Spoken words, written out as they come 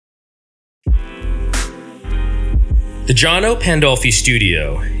The John O. Pandolfi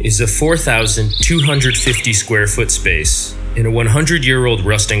Studio is a 4,250 square foot space in a 100-year-old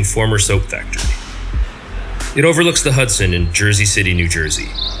rusting former soap factory. It overlooks the Hudson in Jersey City, New Jersey.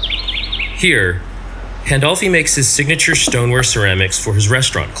 Here, Pandolfi makes his signature stoneware ceramics for his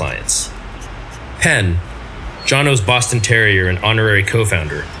restaurant clients. Penn, John O's Boston Terrier and honorary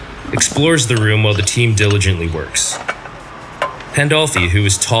co-founder, explores the room while the team diligently works. Pandolfi, who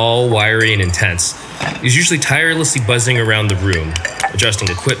is tall, wiry, and intense, is usually tirelessly buzzing around the room, adjusting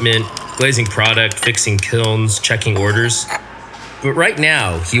equipment, glazing product, fixing kilns, checking orders. But right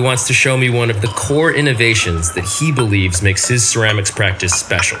now, he wants to show me one of the core innovations that he believes makes his ceramics practice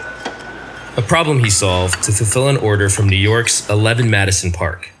special. A problem he solved to fulfill an order from New York's 11 Madison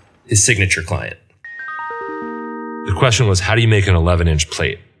Park, his signature client. The question was, how do you make an 11-inch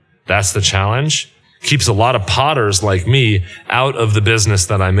plate? That's the challenge. Keeps a lot of potters like me out of the business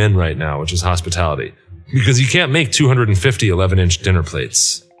that I'm in right now, which is hospitality. Because you can't make 250 11-inch dinner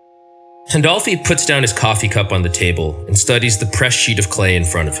plates. Pandolfi puts down his coffee cup on the table and studies the pressed sheet of clay in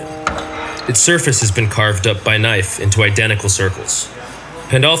front of him. Its surface has been carved up by knife into identical circles.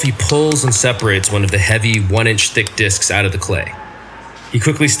 Pandolfi pulls and separates one of the heavy 1-inch thick discs out of the clay. He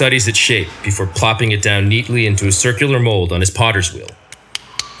quickly studies its shape before plopping it down neatly into a circular mold on his potter's wheel,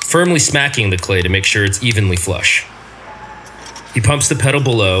 firmly smacking the clay to make sure it's evenly flush. He pumps the pedal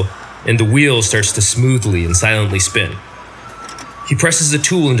below, and the wheel starts to smoothly and silently spin. He presses the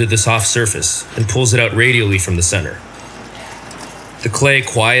tool into the soft surface and pulls it out radially from the center. The clay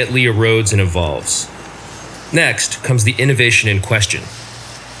quietly erodes and evolves. Next comes the innovation in question,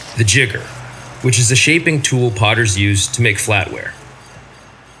 the jigger, which is a shaping tool potters use to make flatware.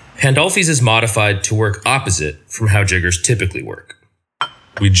 Pandolfi's is modified to work opposite from how jiggers typically work.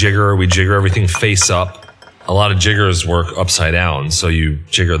 We jigger everything face up. A lot of jiggers work upside down, so you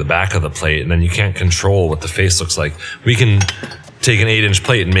jigger the back of the plate, and then you can't control what the face looks like. We can take an 8-inch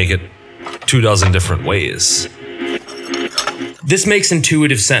plate and make it 24 different ways. This makes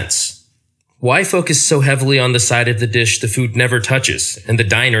intuitive sense. Why focus so heavily on the side of the dish the food never touches and the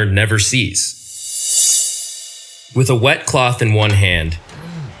diner never sees? With a wet cloth in one hand,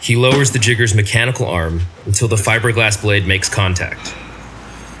 he lowers the jigger's mechanical arm until the fiberglass blade makes contact.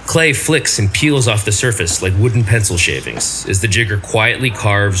 Clay flicks and peels off the surface like wooden pencil shavings as the jigger quietly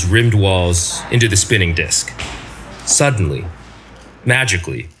carves rimmed walls into the spinning disc. Suddenly,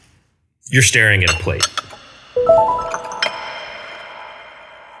 magically, you're staring at a plate.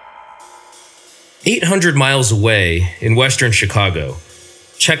 800 miles away in western Chicago,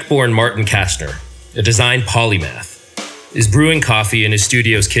 Czech-born Martin Kastner, a design polymath, is brewing coffee in his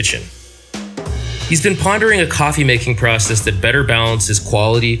studio's kitchen. He's been pondering a coffee-making process that better balances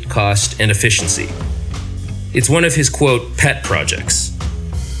quality, cost, and efficiency. It's one of his, quote, pet projects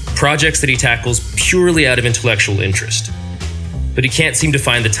that he tackles purely out of intellectual interest. But he can't seem to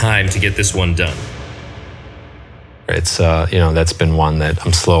find the time to get this one done. It's, that's been one that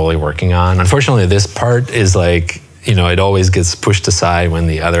I'm slowly working on. Unfortunately, this part is like, it always gets pushed aside when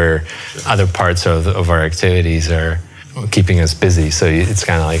the other parts of our activities are keeping us busy. So it's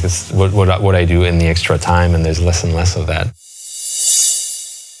kind of like this, what I do in the extra time, and there's less and less of that.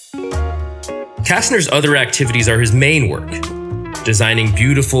 Kastner's other activities are his main work, designing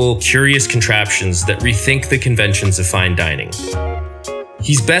beautiful, curious contraptions that rethink the conventions of fine dining.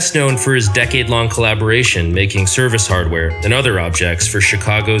 He's best known for his decade-long collaboration making service hardware and other objects for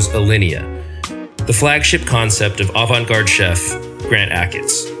Chicago's Alinea, the flagship concept of avant-garde chef Grant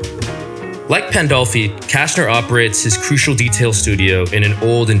Achatz. Like Pandolfi, Kastner operates his crucial detail studio in an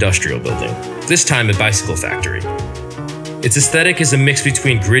old industrial building, this time a bicycle factory. Its aesthetic is a mix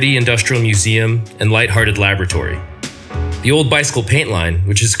between gritty industrial museum and lighthearted laboratory. The old bicycle paint line,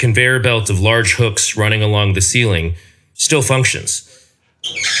 which is a conveyor belt of large hooks running along the ceiling, still functions.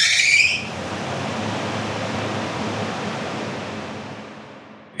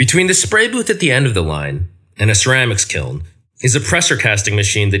 Between the spray booth at the end of the line and a ceramics kiln is a presser casting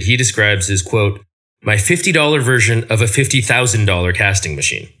machine that he describes as, quote, my $50 version of a $50,000 casting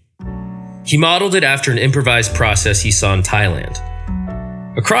machine. He modeled it after an improvised process he saw in Thailand.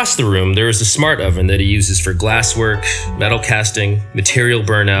 Across the room, there is a smart oven that he uses for glasswork, metal casting, material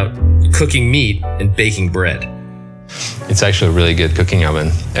burnout, cooking meat, and baking bread. It's actually a really good cooking oven.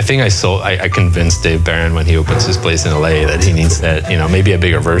 I think I convinced Dave Barron when he opens his place in LA that he needs that, maybe a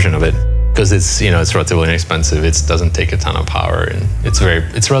bigger version of it. Because it's relatively inexpensive. It doesn't take a ton of power, and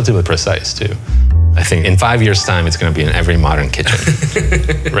it's relatively precise too. I think in 5 years' time, it's going to be in every modern kitchen,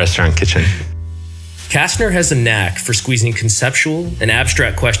 restaurant kitchen. Kastner has a knack for squeezing conceptual and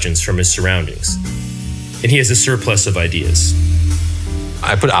abstract questions from his surroundings, and he has a surplus of ideas.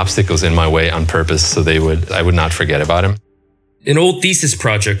 I put obstacles in my way on purpose so I would not forget about him. An old thesis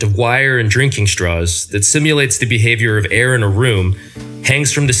project of wire and drinking straws that simulates the behavior of air in a room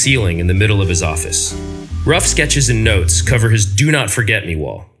hangs from the ceiling in the middle of his office. Rough sketches and notes cover his "Do Not Forget Me"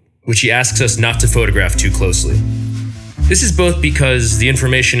 wall, which he asks us not to photograph too closely. This is both because the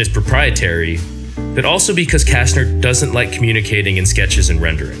information is proprietary, but also because Kastner doesn't like communicating in sketches and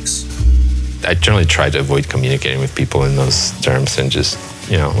renderings. I generally try to avoid communicating with people in those terms and just,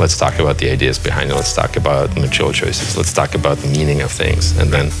 let's talk about the ideas behind it. Let's talk about material choices. Let's talk about the meaning of things,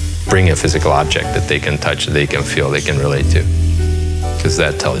 and then bring a physical object that they can touch, they can feel, they can relate to. Because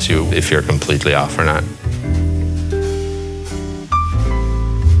that tells you if you're completely off or not.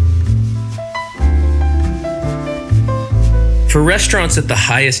 For restaurants at the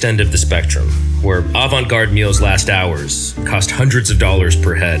highest end of the spectrum, where avant-garde meals last hours, cost hundreds of dollars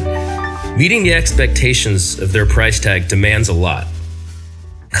per head, meeting the expectations of their price tag demands a lot.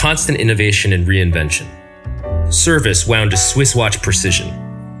 Constant innovation and reinvention. Service wound to Swiss watch precision.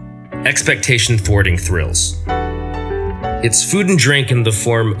 Expectation thwarting thrills. It's food and drink in the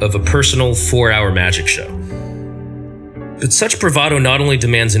form of a personal 4-hour magic show. But such bravado not only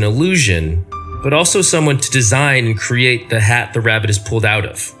demands an illusion, but also someone to design and create the hat the rabbit is pulled out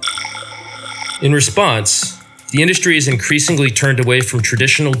of. In response, the industry is increasingly turned away from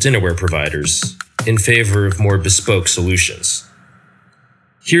traditional dinnerware providers in favor of more bespoke solutions.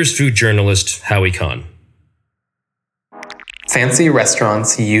 Here's food journalist Howie Kahn. Fancy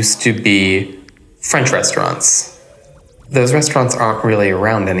restaurants used to be French restaurants. Those restaurants aren't really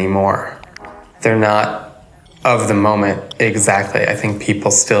around anymore. They're not of the moment exactly. I think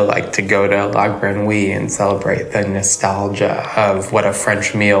people still like to go to La Grenouille and celebrate the nostalgia of what a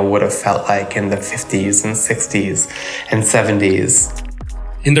French meal would have felt like in the 50s and 60s and 70s.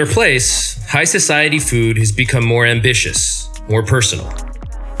 In their place, high society food has become more ambitious, more personal.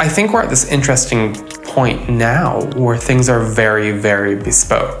 I think we're at this interesting point now where things are very, very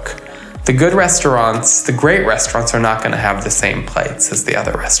bespoke. The good restaurants, the great restaurants, are not going to have the same plates as the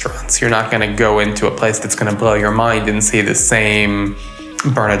other restaurants. You're not going to go into a place that's going to blow your mind and see the same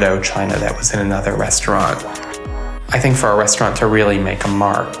Bernardaud china that was in another restaurant. I think for a restaurant to really make a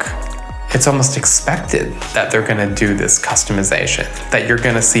mark, it's almost expected that they're going to do this customization, that you're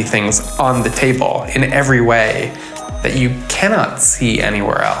going to see things on the table in every way that you cannot see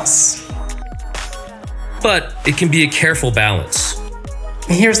anywhere else. But it can be a careful balance.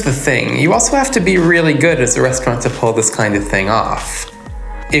 Here's the thing, you also have to be really good as a restaurant to pull this kind of thing off.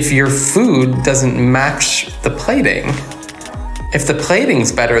 If your food doesn't match the plating, if the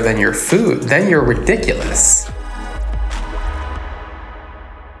plating's better than your food, then you're ridiculous.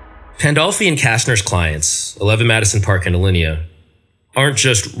 Pandolfi and Kastner's clients, 11 Madison Park and Alinea, aren't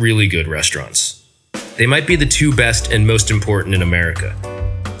just really good restaurants. They might be the two best and most important in America.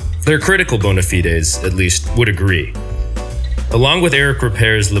 Their critical bona fides, at least, would agree. Along with Eric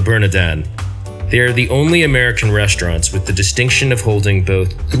Ripert's Le Bernardin, they are the only American restaurants with the distinction of holding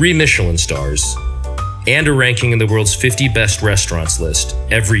both 3 Michelin stars and a ranking in the world's 50 best restaurants list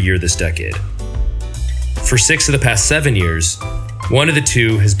every year this decade. For 6 of the past 7 years, one of the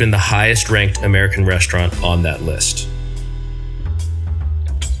two has been the highest ranked American restaurant on that list.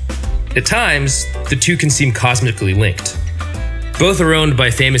 At times, the two can seem cosmically linked. Both are owned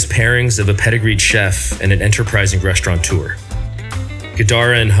by famous pairings of a pedigreed chef and an enterprising restaurateur.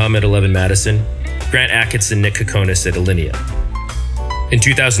 Guedara and Hum at 11 Madison, Grant Achatz and Nick Kokonis at Alinea. In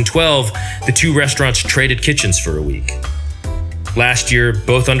 2012, the two restaurants traded kitchens for a week. Last year,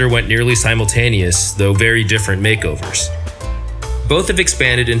 both underwent nearly simultaneous, though very different makeovers. Both have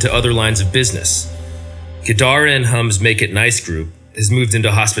expanded into other lines of business. Guedara and Hum's Make It Nice group has moved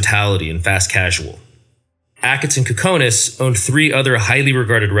into hospitality and fast casual. Achatz and Kokonis owned 3 other highly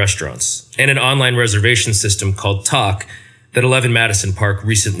regarded restaurants and an online reservation system called Tock that 11 Madison Park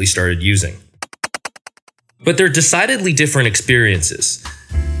recently started using. But they're decidedly different experiences.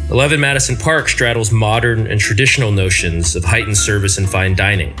 11 Madison Park straddles modern and traditional notions of heightened service and fine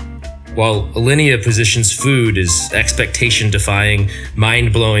dining, while Alinea positions food as expectation-defying,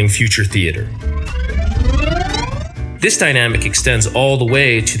 mind-blowing future theater. This dynamic extends all the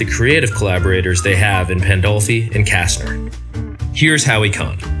way to the creative collaborators they have in Pandolfi and Kastner. Here's Howie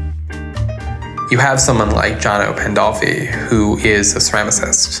Kahn. You have someone like Jono Pandolfi, who is a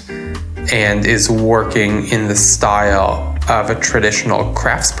ceramicist and is working in the style of a traditional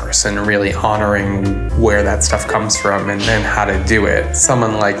craftsperson, really honoring where that stuff comes from and how to do it.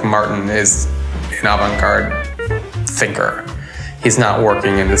 Someone like Martin is an avant-garde thinker. He's not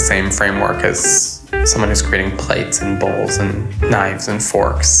working in the same framework as someone who's creating plates and bowls and knives and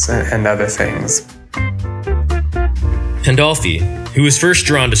forks and other things. Pandolfi, who was first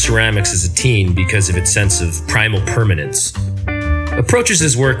drawn to ceramics as a teen because of its sense of primal permanence, approaches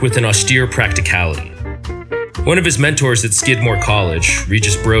his work with an austere practicality. One of his mentors at Skidmore College,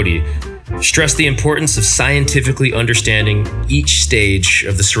 Regis Brody, stressed the importance of scientifically understanding each stage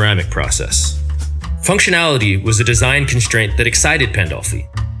of the ceramic process. Functionality was a design constraint that excited Pandolfi.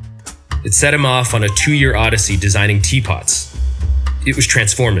 It set him off on a 2-year odyssey designing teapots. It was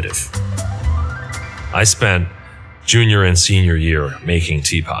transformative. I spent junior and senior year making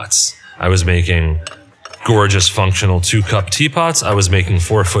teapots. I was making gorgeous functional 2-cup teapots. I was making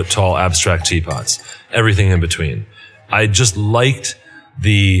 4-foot tall abstract teapots. Everything in between. I just liked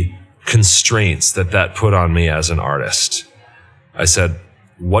the constraints that put on me as an artist. I said,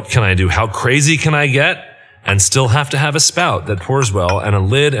 what can I do? How crazy can I get and still have to have a spout that pours well and a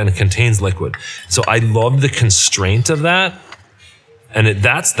lid and contains liquid? So I loved the constraint of that. And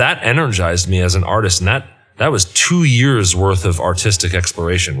that energized me as an artist. And that was 2 years worth of artistic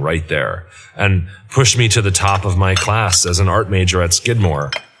exploration right there, and pushed me to the top of my class as an art major at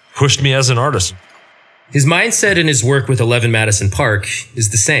Skidmore, pushed me as an artist. His mindset in his work with 11 Madison Park is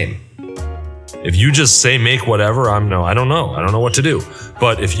the same. If you just say make whatever, I don't know. I don't know what to do.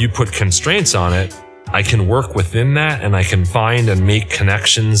 But if you put constraints on it, I can work within that, and I can find and make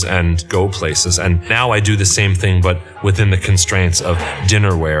connections and go places. And now I do the same thing, but within the constraints of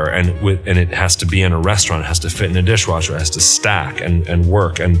dinnerware, and it has to be in a restaurant, it has to fit in a dishwasher, it has to stack and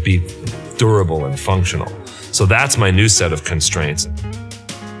work and be durable and functional. So that's my new set of constraints.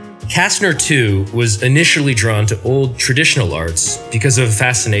 Kastner, too, was initially drawn to old traditional arts because of a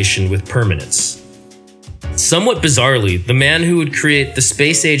fascination with permanence. Somewhat bizarrely, the man who would create the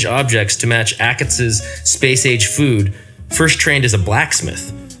space-age objects to match Ackett's space-age food first trained as a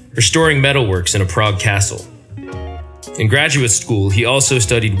blacksmith, restoring metalworks in a Prague castle. In graduate school, he also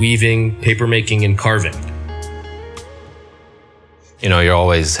studied weaving, papermaking, and carving. You know, you're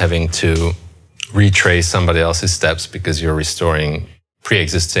always having to retrace somebody else's steps because you're restoring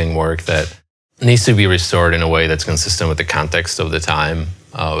pre-existing work that needs to be restored in a way that's consistent with the context of the time,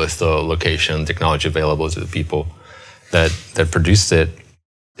 with the location, technology available to the people that produced it.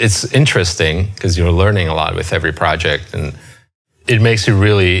 It's interesting because you're learning a lot with every project, and it makes you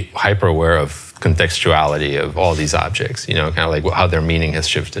really hyper aware of contextuality of all these objects, you know, kind of like how their meaning has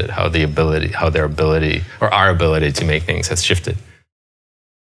shifted, how their ability or our ability to make things has shifted.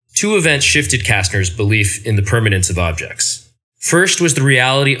 2 events shifted Kastner's belief in the permanence of objects. First was the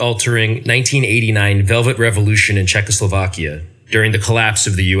reality-altering 1989 Velvet Revolution in Czechoslovakia during the collapse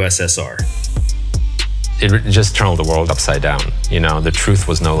of the USSR. It just turned the world upside down. You know, the truth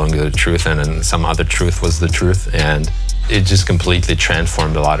was no longer the truth, and then some other truth was the truth, and it just completely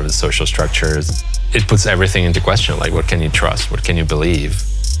transformed a lot of the social structures. It puts everything into question, like what can you trust, what can you believe?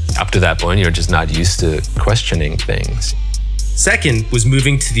 Up to that point, you're just not used to questioning things. Second was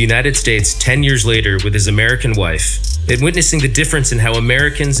moving to the United States 10 years later with his American wife and witnessing the difference in how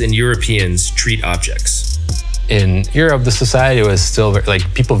Americans and Europeans treat objects. In Europe, the society was still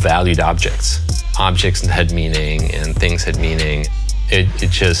like people valued objects. Objects had meaning and things had meaning. It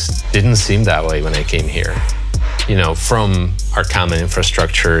just didn't seem that way when I came here. You know, from our common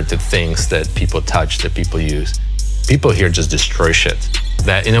infrastructure to things that people touch, that people use. People here just destroy shit.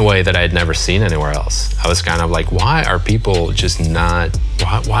 That in a way that I had never seen anywhere else. I was kind of like, why are people just not,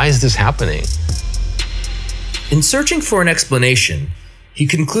 why is this happening? In searching for an explanation, he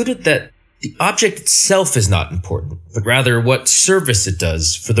concluded that the object itself is not important, but rather what service it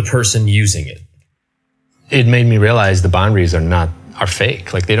does for the person using it. It made me realize the boundaries are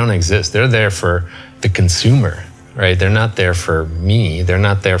fake. Like, they don't exist. They're there for the consumer, right? They're not there for me. They're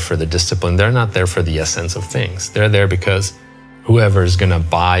not there for the discipline. They're not there for the essence of things. They're there because whoever is going to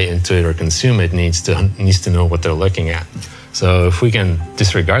buy into it or consume it needs to know what they're looking at. So if we can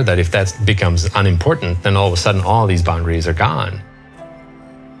disregard that, if that becomes unimportant, then all of a sudden all these boundaries are gone.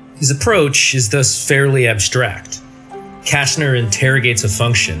 His approach is thus fairly abstract. Kastner interrogates a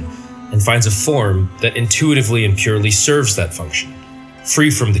function and finds a form that intuitively and purely serves that function, free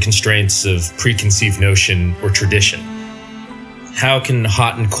from the constraints of preconceived notion or tradition. How can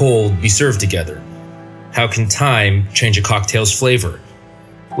hot and cold be served together? How can time change a cocktail's flavor?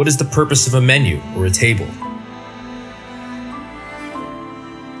 What is the purpose of a menu or a table?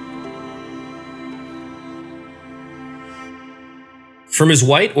 From his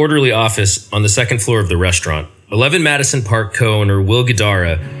white, orderly office on the second floor of the restaurant, 11 Madison Park co-owner Will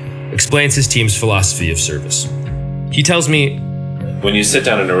Guidara explains his team's philosophy of service. He tells me, when you sit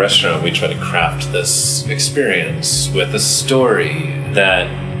down in a restaurant, we try to craft this experience with a story that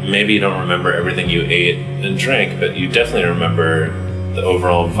maybe you don't remember everything you ate and drank, but you definitely remember the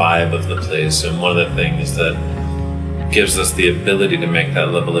overall vibe of the place. And one of the things that gives us the ability to make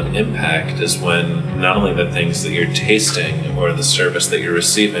that level of impact is when not only the things that you're tasting or the service that you're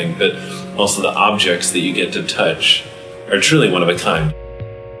receiving, but also the objects that you get to touch are truly one of a kind.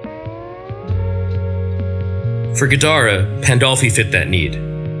 For Gadara, Pandolfi fit that need.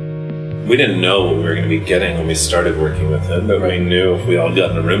 We didn't know what we were going to be getting when we started working with him, but we knew if we all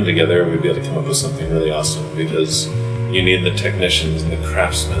got in a room together, we'd be able to come up with something really awesome, because you need the technicians and the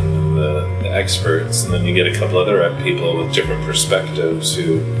craftsmen and the experts, and then you get a couple other people with different perspectives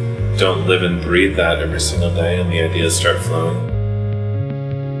who don't live and breathe that every single day, and the ideas start flowing.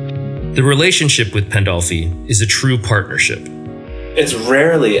 The relationship with Pandolfi is a true partnership. It's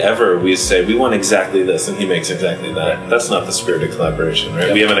rarely ever we say, we want exactly this, and he makes exactly that. That's not the spirit of collaboration, right?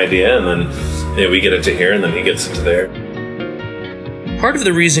 Yep. We have an idea, and then we get it to here, and then he gets it to there. Part of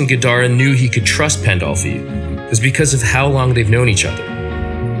the reason Gadara knew he could trust Pandolfi was because of how long they've known each other.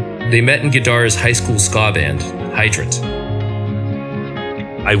 They met in Gadara's high school ska band, Hydrant.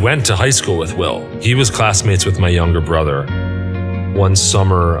 I went to high school with Will. He was classmates with my younger brother. One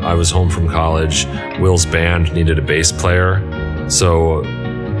summer, I was home from college. Will's band needed a bass player, so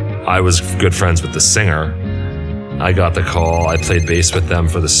I was good friends with the singer. I got the call. I played bass with them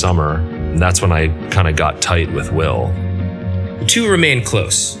for the summer, and that's when I kind of got tight with Will. The two remained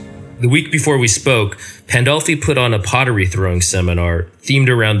close. The week before we spoke, Pandolfi put on a pottery throwing seminar themed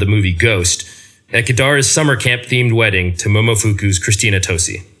around the movie Ghost at Gadara's summer camp-themed wedding to Momofuku's Christina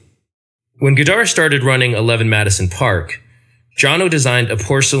Tosi. When Gadara started running 11 Madison Park, Jono designed a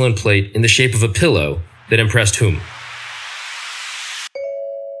porcelain plate in the shape of a pillow that impressed whom?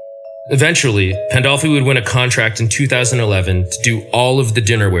 Eventually, Pandolfi would win a contract in 2011 to do all of the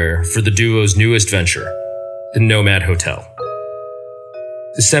dinnerware for the duo's newest venture, the Nomad Hotel.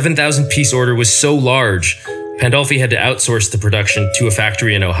 The 7,000-piece order was so large, Pandolfi had to outsource the production to a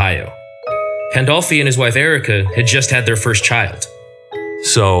factory in Ohio. Pandolfi and his wife Erica had just had their first child.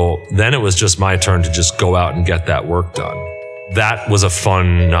 So then it was just my turn to just go out and get that work done. That was a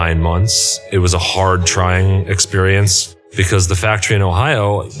fun 9 months. It was a hard trying experience because the factory in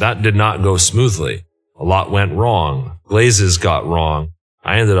Ohio, that did not go smoothly. A lot went wrong. Glazes got wrong.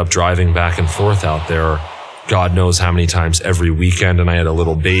 I ended up driving back and forth out there God knows how many times every weekend, and I had a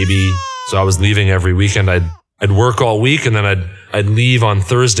little baby. So I was leaving every weekend. I'd work all week, and then I'd leave on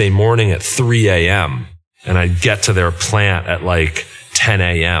Thursday morning at 3 a.m. and I'd get to their plant at like 10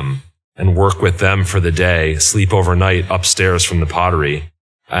 a.m. and work with them for the day, sleep overnight upstairs from the pottery,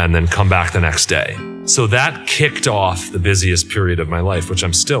 and then come back the next day. So that kicked off the busiest period of my life, which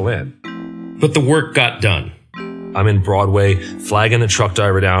I'm still in. But the work got done. I'm in Broadway, flagging the truck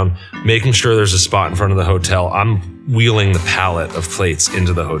driver down, making sure there's a spot in front of the hotel. I'm wheeling the pallet of plates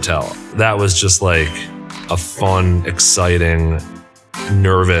into the hotel. That was just like a fun, exciting,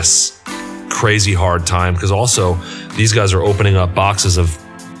 nervous, crazy hard time, because also these guys are opening up boxes of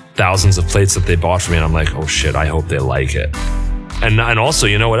thousands of plates that they bought for me, and I'm like, oh shit, I hope they like it. And also,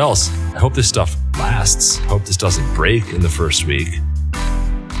 you know what else? I hope this stuff lasts. I hope this doesn't break in the first week.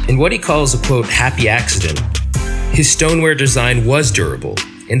 In what he calls a, quote, happy accident, his stoneware design was durable,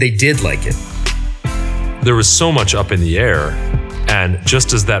 and they did like it. There was so much up in the air, and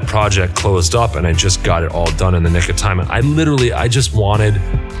just as that project closed up and I just got it all done in the nick of time, and I just wanted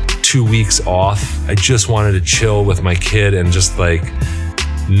 2 weeks off. I just wanted to chill with my kid and just like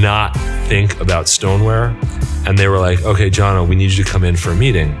not think about stoneware. And they were like, okay, Jono, we need you to come in for a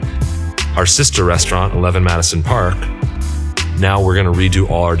meeting. Our sister restaurant, 11 Madison Park, now we're going to redo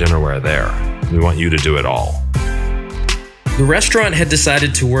all our dinnerware there. We want you to do it all. The restaurant had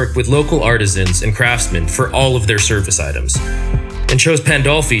decided to work with local artisans and craftsmen for all of their service items, and chose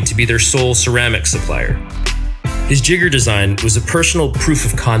Pandolfi to be their sole ceramic supplier. His jigger design was a personal proof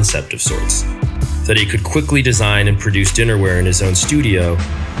of concept of sorts, that he could quickly design and produce dinnerware in his own studio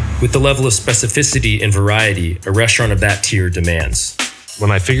with the level of specificity and variety a restaurant of that tier demands.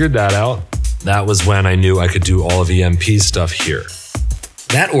 When I figured that out, that was when I knew I could do all of EMP's stuff here.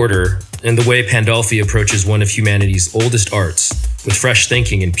 That order, and the way Pandolfi approaches one of humanity's oldest arts, with fresh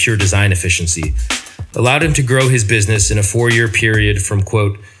thinking and pure design efficiency, allowed him to grow his business in a 4-year period from,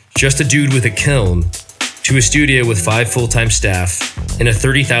 quote, just a dude with a kiln, to a studio with 5 full-time staff and a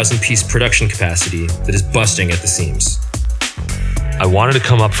 30,000-piece production capacity that is busting at the seams. I wanted to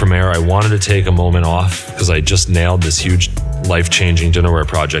come up from air. I wanted to take a moment off because I just nailed this huge life-changing dinnerware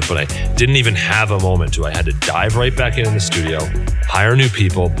project, but I didn't even have a moment to. I had to dive right back in the studio, hire new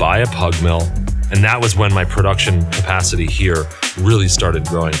people, buy a pug mill, and that was when my production capacity here really started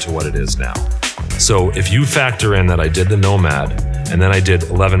growing to what it is now. So if you factor in that I did the Nomad and then I did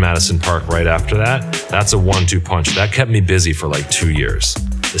 11 Madison Park right after that, that's a 1-2 punch. That kept me busy for like 2 years.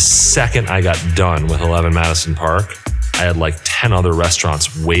 The second I got done with 11 Madison Park, I had like 10 other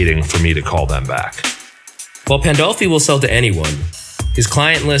restaurants waiting for me to call them back. While Pandolfi will sell to anyone, his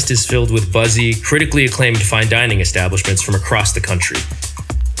client list is filled with buzzy, critically acclaimed fine dining establishments from across the country.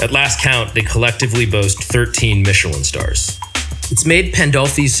 At last count, they collectively boast 13 Michelin stars. It's made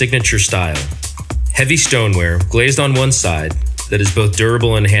Pandolfi's signature style, heavy stoneware glazed on one side that is both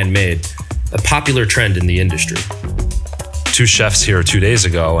durable and handmade, a popular trend in the industry. 2 chefs here 2 days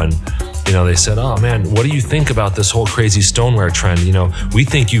ago, and they said, "Oh man, what do you think about this whole crazy stoneware trend? We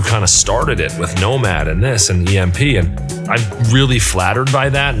think you kind of started it with Nomad and this and EMP." And I'm really flattered by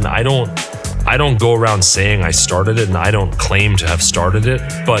that. And I don't go around saying I started it, and I don't claim to have started it.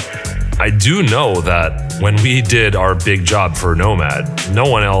 But I do know that when we did our big job for Nomad, no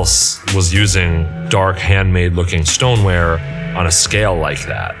one else was using dark, handmade looking stoneware on a scale like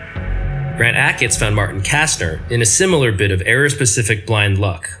that. Grant Achatz found Martin Kastner in a similar bit of era-specific blind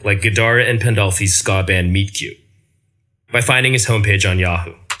luck, like Gadara and Pandolfi's ska band Meet Cute, by finding his homepage on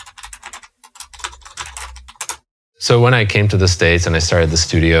Yahoo. So when I came to the States and I started the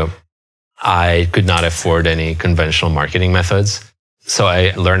studio, I could not afford any conventional marketing methods. So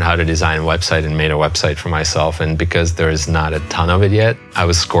I learned how to design a website and made a website for myself. And because there is not a ton of it yet, I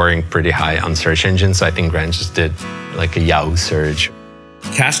was scoring pretty high on search engines. So I think Grant just did like a Yahoo search.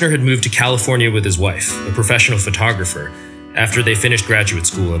 Kastner had moved to California with his wife, a professional photographer, after they finished graduate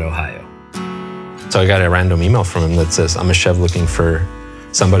school in Ohio. So I got a random email from him that says, "I'm a chef looking for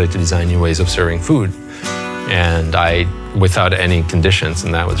somebody to design new ways of serving food." And without any conditions,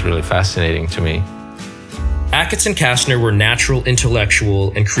 and that was really fascinating to me. Achatz and Kastner were natural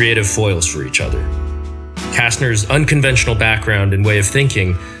intellectual and creative foils for each other. Kastner's unconventional background and way of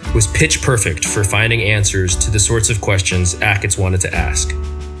thinking was pitch perfect for finding answers to the sorts of questions Achatz wanted to ask.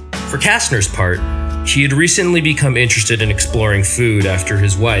 For Kastner's part, he had recently become interested in exploring food after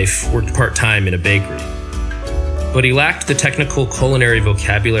his wife worked part-time in a bakery. But he lacked the technical culinary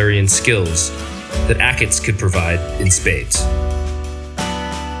vocabulary and skills that Achatz could provide in spades.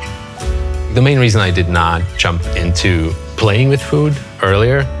 The main reason I did not jump into playing with food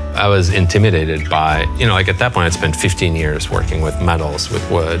earlier, I was intimidated by, like at that point I'd spent 15 years working with metals, with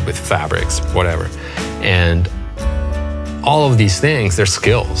wood, with fabrics, whatever. And all of these things, they're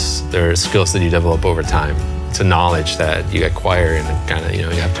skills. They're skills that you develop over time. It's a knowledge that you acquire and kind of, you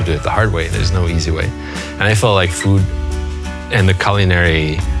have to do it the hard way. There's no easy way. And I felt like food and the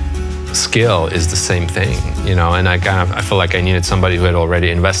culinary skill is the same thing, and I felt like I needed somebody who had already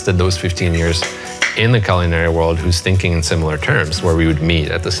invested those 15 years in the culinary world, who's thinking in similar terms, where we would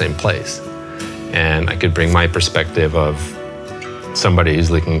meet at the same place. And I could bring my perspective of somebody who's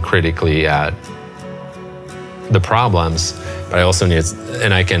looking critically at the problems, but I also need,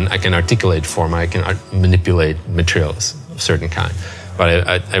 and I can articulate form, I can manipulate materials of a certain kind. But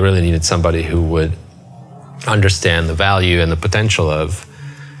I really needed somebody who would understand the value and the potential of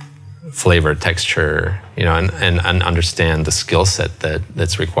flavor, texture, and understand the skill set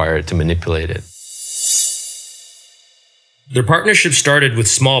that's required to manipulate it. Their partnership started with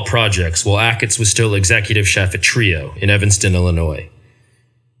small projects while Achatz was still executive chef at Trio in Evanston, Illinois.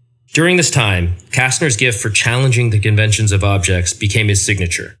 During this time, Kastner's gift for challenging the conventions of objects became his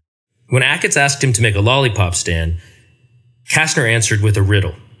signature. When Achatz asked him to make a lollipop stand, Kastner answered with a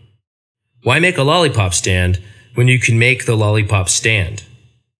riddle. Why make a lollipop stand when you can make the lollipop stand?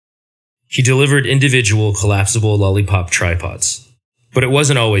 He delivered individual collapsible lollipop tripods, but it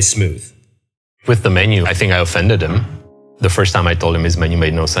wasn't always smooth. With the menu, I think I offended him. The first time I told him his menu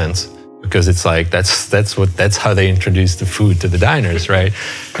made no sense, because it's like that's how they introduce the food to the diners, right?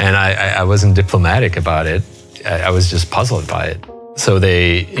 And I wasn't diplomatic about it. I was just puzzled by it. So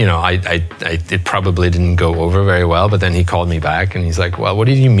it probably didn't go over very well. But then he called me back and he's like, "Well, what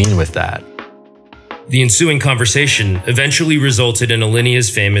did you mean with that?" The ensuing conversation eventually resulted in Alineia's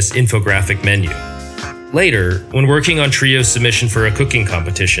famous infographic menu. Later, when working on Trio's submission for a cooking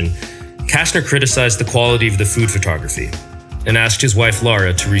competition, Kastner criticized the quality of the food photography and asked his wife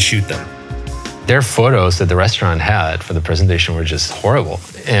Laura to reshoot them. Their photos that the restaurant had for the presentation were just horrible.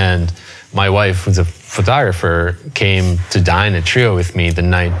 And my wife, who's a photographer, came to dine at Trio with me the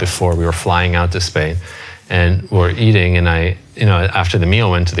night before we were flying out to Spain. And we're eating, and I, after the meal,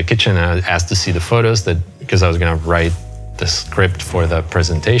 went to the kitchen and I was asked to see the photos because I was going to write the script for the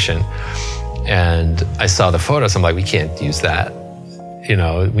presentation. And I saw the photos. I'm like, we can't use that.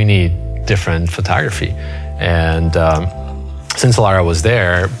 We need different photography. And since Lara was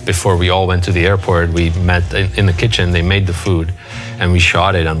there, before we all went to the airport, we met in the kitchen. They made the food, and we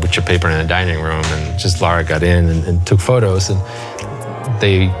shot it on butcher paper in a dining room. And just Lara got in and took photos. And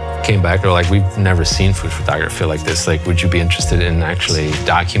they came back. They're like, "We've never seen food photography like this. Like, would you be interested in actually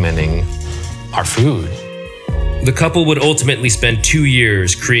documenting our food?" The couple would ultimately spend 2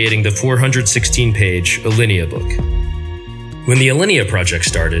 years creating the 416-page Alinea book. When the Alinea project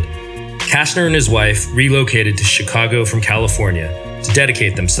started, Kastner and his wife relocated to Chicago from California to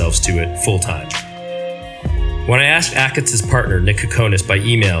dedicate themselves to it full-time. When I asked Achatz' partner, Nick Kokonis, by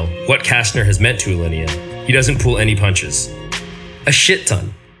email what Kastner has meant to Alinea, he doesn't pull any punches. A shit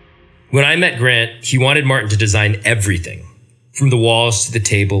ton. When I met Grant, he wanted Martin to design everything, from the walls to the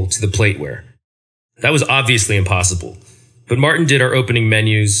table to the plateware. That was obviously impossible, but Martin did our opening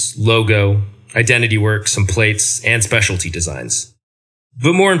menus, logo, identity work, some plates, and specialty designs.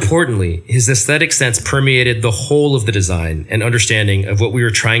 But more importantly, his aesthetic sense permeated the whole of the design and understanding of what we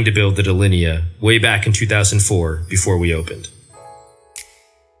were trying to build at Alinea way back in 2004 before we opened.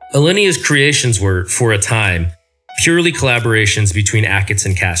 Alinea's creations were, for a time, purely collaborations between Achatz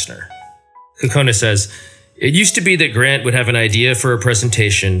and Kastner. Kokonis says, "It used to be that Grant would have an idea for a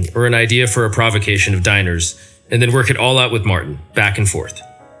presentation or an idea for a provocation of diners, and then work it all out with Martin, back and forth.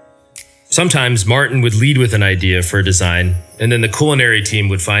 Sometimes Martin would lead with an idea for a design, and then the culinary team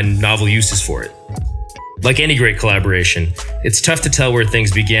would find novel uses for it. Like any great collaboration, it's tough to tell where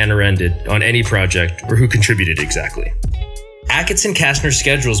things began or ended on any project or who contributed exactly. Achatz and Kastner's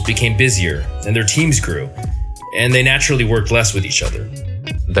schedules became busier, and their teams grew, and they naturally worked less with each other.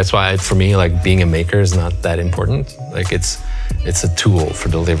 That's why, for me, like, being a maker is not that important. Like, it's a tool for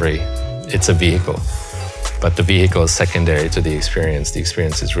delivery. It's a vehicle. But the vehicle is secondary to the experience. The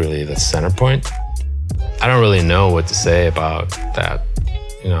experience is really the center point. I don't really know what to say about that.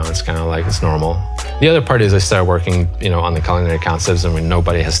 It's kind of like, it's normal. The other part is I started working, on the culinary concepts, and when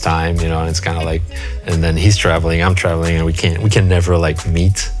nobody has time, and it's kind of like, and then he's traveling, I'm traveling, and we can never like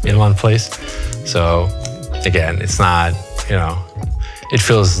meet in one place. So again, it's not, it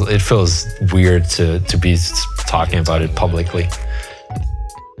feels weird to be talking about it publicly.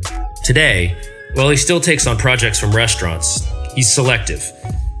 Today, while he still takes on projects from restaurants, he's selective,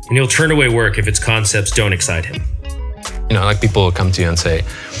 and he'll turn away work if its concepts don't excite him. Like, people will come to you and say,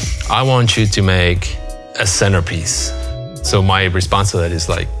 I want you to make a centerpiece. So my response to that is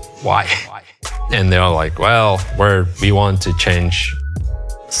like, why? And they're like, well, we want to change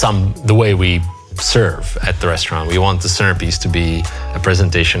the way we serve at the restaurant. We want the centerpiece to be a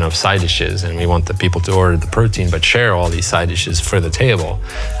presentation of side dishes, and we want the people to order the protein but share all these side dishes for the table.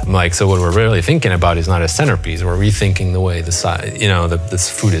 I'm like, so what we're really thinking about is not a centerpiece. We're rethinking the way this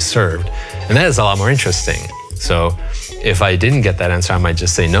food is served, and that is a lot more interesting. So if I didn't get that answer, I might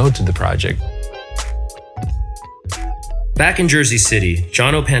just say no to the project. Back in Jersey City,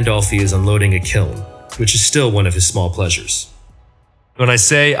 Jono Pandolfi is unloading a kiln, which is still one of his small pleasures. When I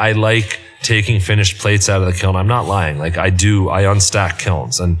say I like taking finished plates out of the kiln, I'm not lying. Like, I unstack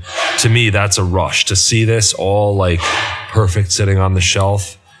kilns. And to me, that's a rush to see this all like perfect sitting on the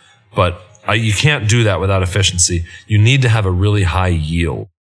shelf. But you can't do that without efficiency. You need to have a really high yield.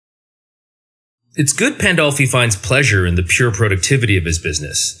 It's good Pandolfi finds pleasure in the pure productivity of his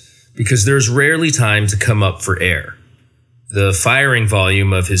business, because there's rarely time to come up for air. The firing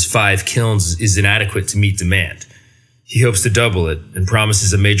volume of his 5 kilns is inadequate to meet demand. He hopes to double it and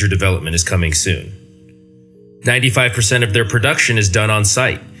promises a major development is coming soon. 95% of their production is done on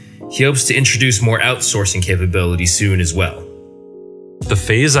site. He hopes to introduce more outsourcing capability soon as well. The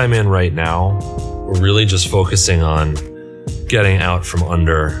phase I'm in right now, we're really just focusing on getting out from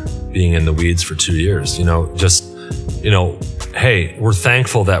under being in the weeds for 2 years. Hey, we're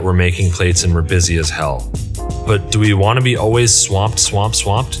thankful that we're making plates and we're busy as hell. But do we want to be always swamped?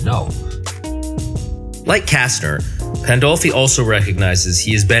 No. Like Kastner, Pandolfi also recognizes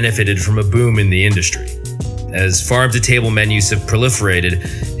he has benefited from a boom in the industry. As farm-to-table menus have proliferated,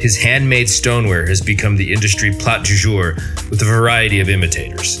 his handmade stoneware has become the industry plat du jour with a variety of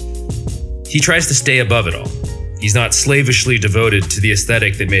imitators. He tries to stay above it all. He's not slavishly devoted to the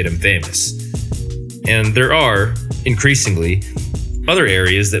aesthetic that made him famous. And there are, increasingly, other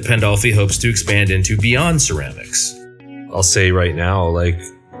areas that Pandolfi hopes to expand into beyond ceramics. I'll say right now,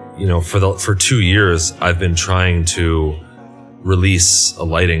 for 2 years, I've been trying to release a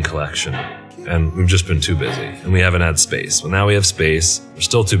lighting collection, and we've just been too busy, and we haven't had space. Well, now we have space. We're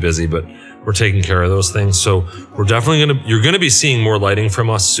still too busy, but we're taking care of those things. So we're definitely you're going to be seeing more lighting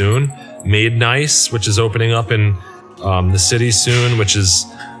from us soon. Made Nice, which is opening up in the city soon, which is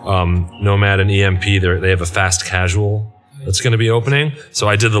Nomad and EMP. They have a fast casual that's going to be opening. So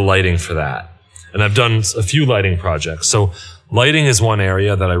I did the lighting for that. And I've done a few lighting projects. So lighting is one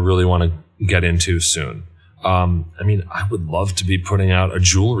area that I really want to get into soon. I would love to be putting out a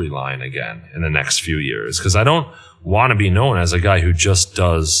jewelry line again in the next few years, because I don't want to be known as a guy who just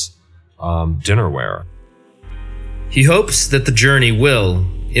does dinnerware. He hopes that the journey will,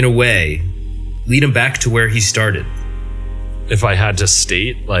 in a way, lead him back to where he started. If I had to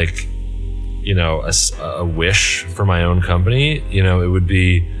state like, you know, a wish for my own company, you know, it would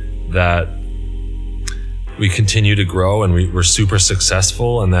be that we continue to grow and we're super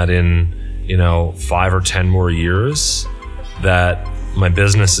successful, and that in, you know, 5 or 10 more years that my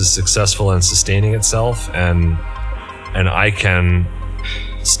business is successful and sustaining itself, and I can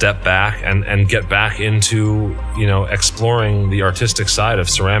step back and get back into, you know, exploring the artistic side of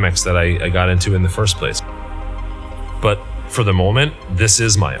ceramics that I got into in the first place. But for the moment, this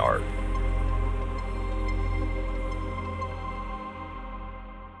is my art.